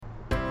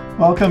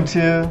Welcome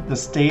to The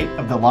State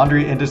of the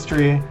Laundry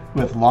Industry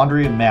with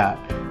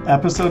Laundromat,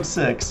 Episode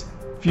 6,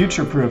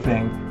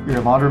 Future-Proofing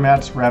Your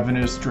Laundromat's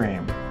Revenue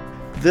Stream.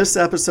 This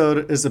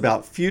episode is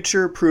about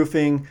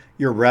future-proofing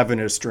your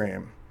revenue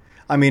stream.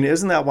 I mean,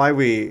 isn't that why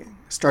we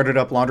started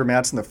up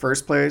laundromats in the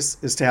first place,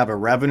 is to have a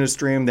revenue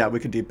stream that we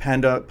could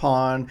depend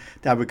upon,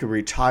 that we could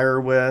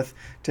retire with,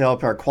 to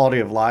help our quality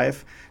of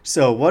life?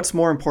 So what's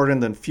more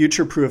important than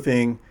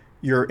future-proofing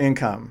your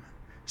income?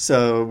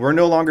 So we're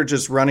no longer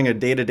just running a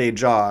day-to-day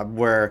job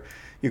where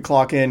you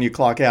clock in, you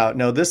clock out.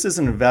 No, this is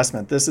an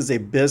investment. This is a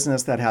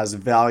business that has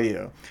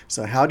value.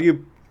 So how do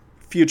you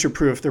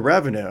future-proof the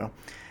revenue?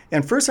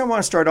 And first I want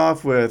to start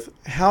off with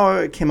how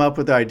I came up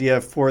with the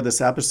idea for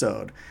this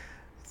episode.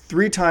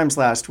 3 times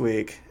last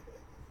week,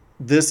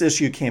 this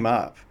issue came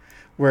up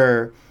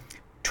where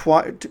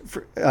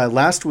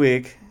last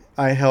week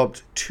I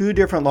helped 2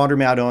 different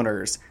laundromat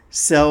owners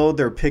sell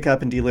their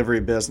pickup and delivery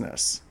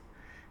business.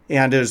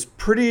 And it was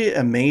pretty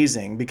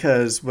amazing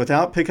because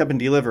without pickup and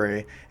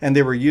delivery, and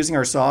they were using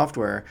our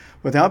software,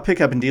 without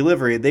pickup and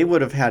delivery, they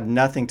would have had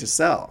nothing to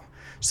sell.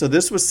 So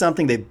this was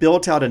something they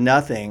built out of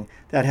nothing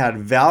that had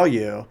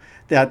value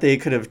that they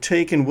could have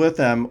taken with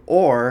them,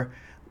 or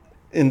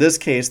in this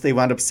case, they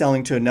wound up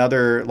selling to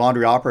another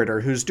laundry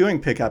operator who's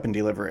doing pickup and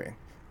delivery.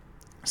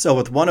 So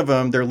with one of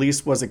them, their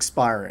lease was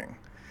expiring.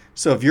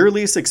 So if your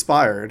lease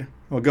expired,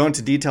 we'll go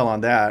into detail on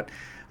that.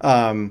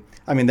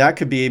 That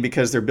could be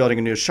because they're building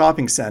a new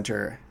shopping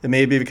center. It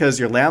may be because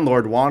your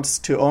landlord wants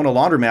to own a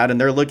laundromat and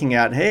they're looking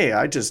at, hey,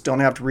 I just don't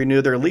have to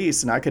renew their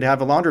lease and I could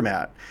have a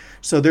laundromat.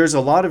 So there's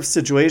a lot of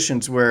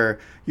situations where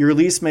your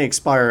lease may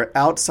expire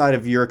outside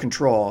of your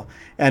control.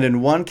 And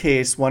in one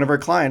case, one of our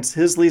clients,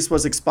 his lease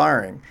was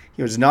expiring.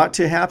 He was not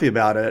too happy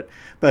about it,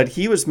 but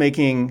he was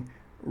making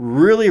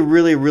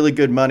really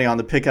good money on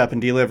the pickup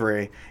and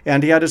delivery.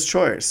 And he had his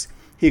choice.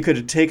 He could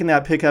have taken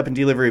that pickup and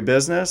delivery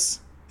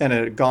business and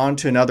had gone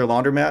to another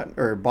laundromat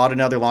or bought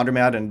another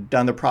laundromat and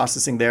done the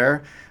processing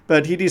there.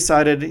 But he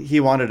decided he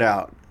wanted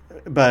out.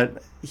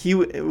 But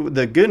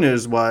the good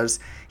news was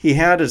he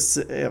had a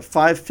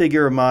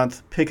 5-figure a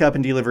month pickup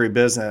and delivery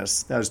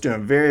business that was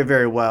doing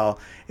very well.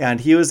 And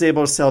he was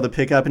able to sell the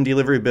pickup and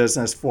delivery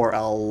business for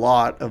a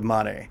lot of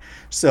money.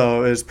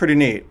 So it was pretty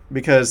neat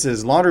because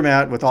his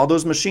laundromat with all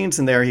those machines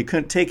in there, he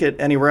couldn't take it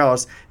anywhere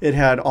else. It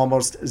had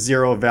almost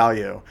zero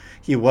value.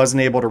 He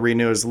wasn't able to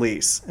renew his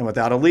lease. And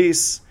without a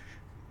lease,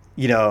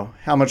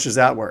 how much is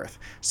that worth?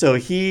 So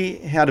he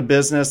had a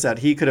business that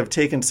he could have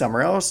taken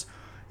somewhere else.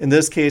 In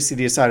this case, he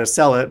decided to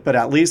sell it, but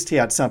at least he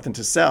had something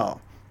to sell.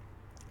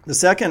 The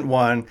second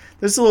one,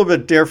 this is a little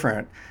bit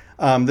different.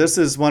 This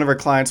is one of our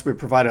clients we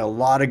provided a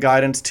lot of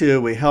guidance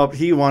to.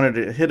 He wanted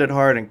to hit it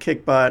hard and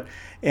kick butt,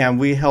 and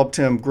we helped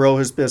him grow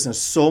his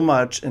business so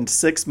much in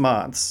 6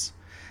 months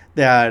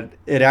that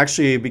it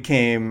actually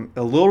became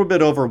a little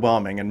bit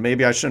overwhelming. And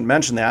maybe I shouldn't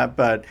mention that,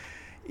 but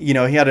he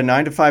had a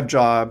 9-to-5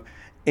 job.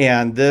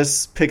 And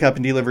this pickup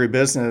and delivery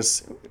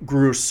business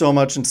grew so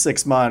much in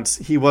 6 months.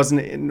 He was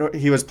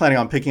planning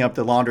on picking up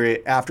the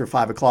laundry after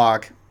 5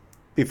 o'clock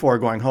before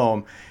going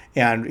home.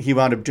 And he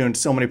wound up doing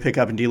so many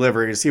pickup and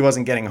deliveries, he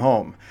wasn't getting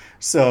home.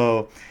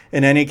 So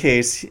in any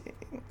case,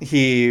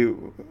 he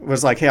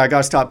was like, hey, I got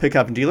to stop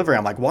pickup and delivery.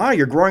 I'm like, why?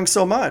 You're growing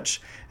so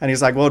much. And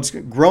he's like, well, it's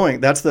growing.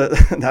 That's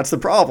the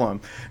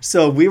problem.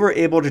 So we were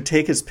able to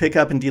take his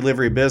pickup and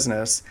delivery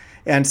business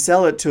and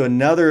sell it to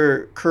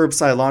another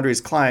curbside laundry's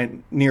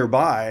client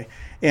nearby.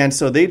 And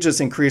so they just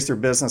increased their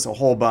business a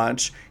whole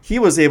bunch. He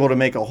was able to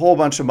make a whole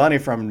bunch of money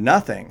from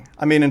nothing.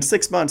 I mean, in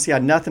 6 months, he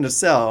had nothing to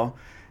sell,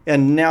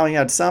 and now he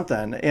had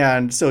something.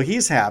 And so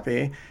he's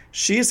happy.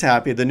 She's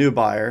happy, the new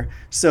buyer.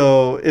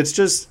 So it's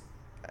just,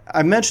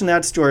 I mentioned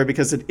that story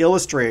because it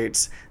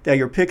illustrates that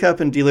your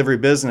pickup and delivery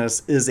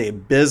business is a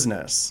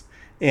business.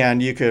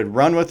 And you could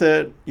run with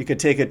it. You could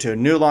take it to a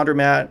new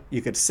laundromat.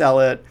 You could sell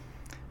it.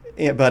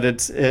 But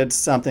it's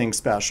something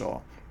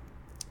special.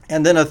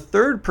 And then a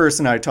third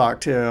person I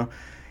talked to,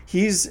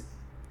 he's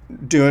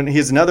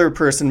another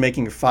person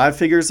making 5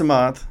 figures a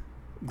month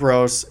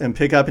gross in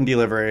pickup and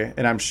delivery,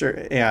 and I'm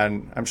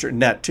sure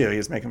net too.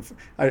 He's making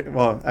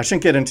I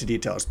shouldn't get into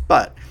details,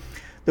 but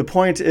the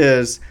point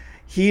is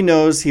he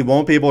knows he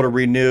won't be able to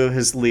renew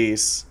his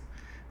lease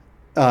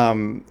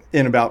in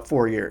about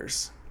 4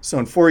 years. So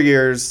in 4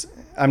 years,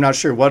 I'm not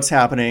sure what's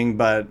happening,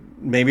 but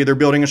maybe they're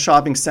building a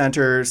shopping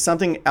center,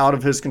 something out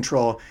of his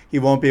control. He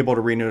won't be able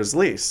to renew his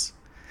lease.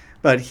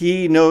 But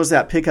he knows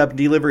that pickup and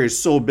delivery is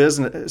so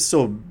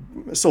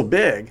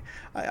big.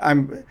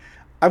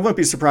 I wouldn't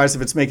be surprised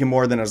if it's making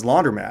more than his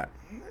laundromat.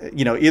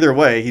 Either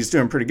way, he's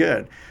doing pretty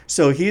good.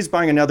 So he's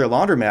buying another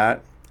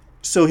laundromat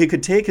so he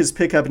could take his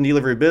pickup and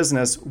delivery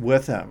business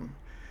with him.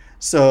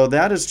 So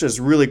that is just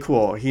really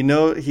cool.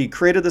 He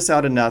created this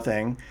out of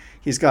nothing.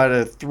 He's got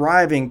a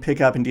thriving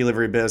pickup and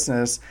delivery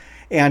business,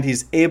 and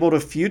he's able to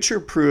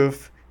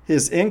future-proof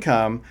his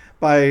income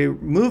by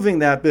moving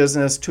that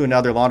business to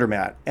another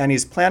laundromat. And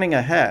he's planning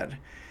ahead.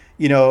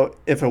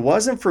 If it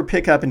wasn't for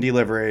pickup and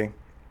delivery,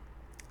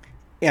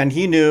 and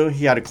he knew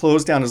he had to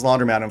close down his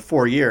laundromat in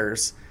 4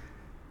 years,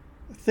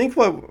 think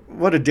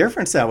what a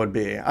difference that would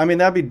be. I mean,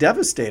 that'd be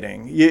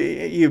devastating.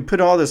 You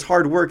put all this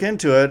hard work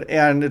into it,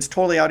 and it's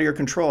totally out of your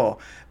control.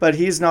 But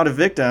he's not a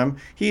victim.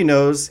 He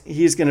knows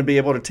he's going to be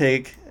able to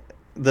take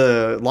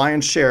the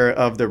lion's share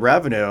of the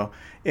revenue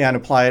and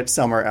apply it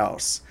somewhere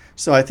else.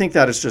 So I think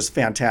that is just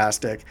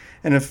fantastic.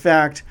 And in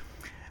fact,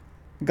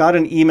 got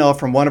an email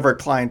from one of our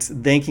clients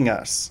thanking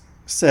us.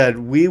 Said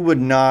we would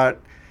not.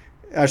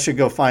 I should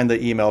go find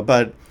the email,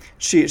 but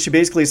she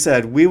basically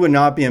said we would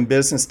not be in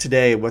business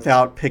today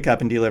without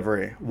pickup and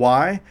delivery.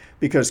 Why?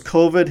 Because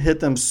COVID hit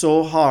them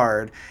so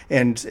hard,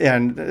 and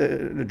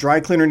the dry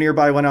cleaner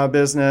nearby went out of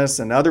business,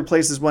 and other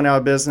places went out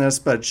of business.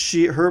 But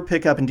her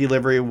pickup and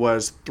delivery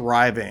was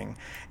thriving,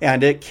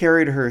 and it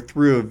carried her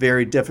through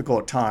very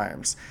difficult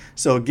times.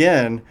 So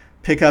again,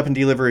 pickup and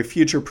delivery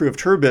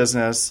future-proofed her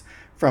business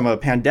from a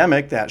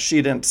pandemic that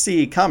she didn't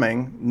see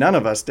coming. None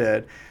of us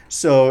did.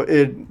 So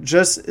it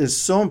just is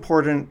so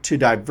important to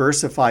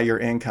diversify your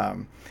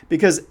income,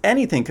 because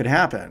anything could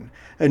happen.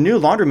 A new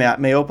laundromat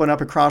may open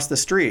up across the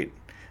street.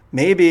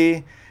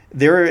 Maybe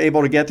they're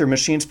able to get their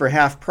machines for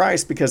half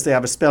price because they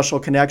have a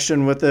special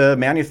connection with the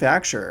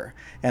manufacturer,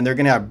 and they're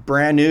going to have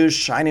brand new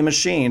shiny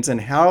machines.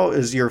 And how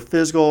is your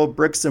physical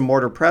bricks and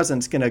mortar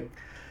presence going to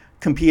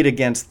compete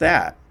against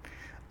that?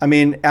 I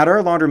mean, at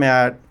our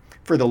laundromat,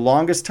 for the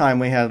longest time,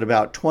 we had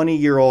about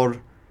 20-year-old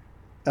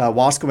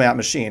Wascomat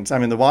machines. I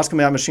mean, the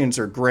Wascomat machines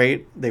are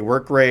great. They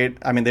work great.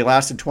 I mean, they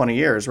lasted 20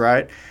 years,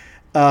 right?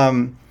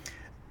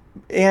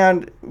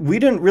 And we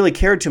didn't really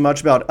care too much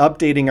about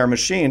updating our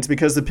machines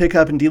because the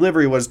pickup and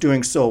delivery was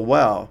doing so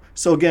well.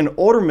 So again,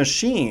 older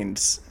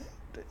machines,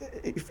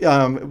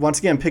 once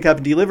again, pickup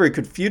and delivery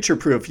could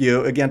future-proof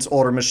you against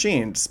older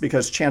machines,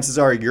 because chances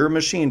are your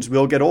machines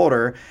will get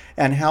older.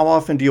 And how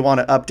often do you want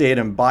to update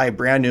and buy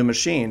brand new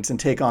machines and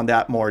take on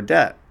that more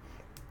debt?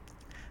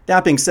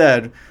 That being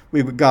said,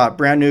 we've got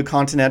brand new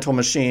Continental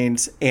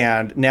machines,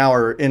 and now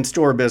our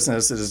in-store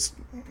business is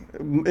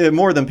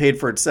more than paid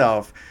for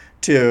itself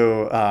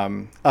to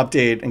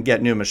update and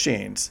get new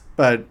machines.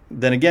 But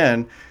then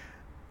again,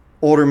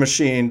 older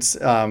machines,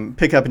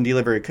 pickup and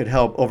delivery could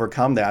help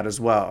overcome that as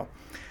well.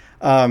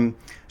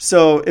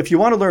 So if you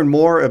want to learn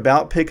more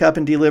about pickup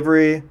and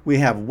delivery, we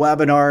have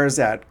webinars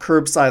at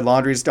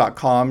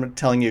curbsidelaundries.com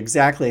telling you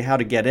exactly how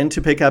to get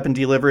into pickup and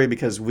delivery,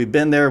 because we've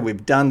been there,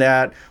 we've done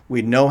that,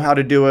 we know how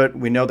to do it,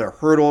 we know the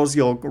hurdles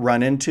you'll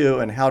run into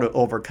and how to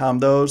overcome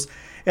those.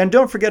 And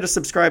don't forget to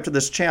subscribe to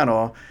this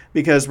channel,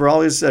 because we're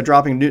always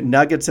dropping new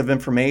nuggets of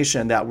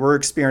information that we're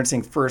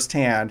experiencing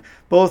firsthand,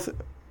 both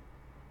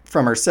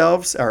from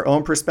ourselves, our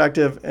own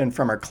perspective, and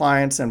from our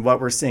clients and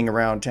what we're seeing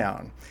around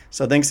town.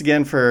 So thanks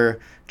again for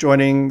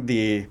joining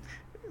the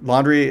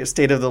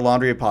State of the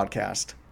Laundry podcast.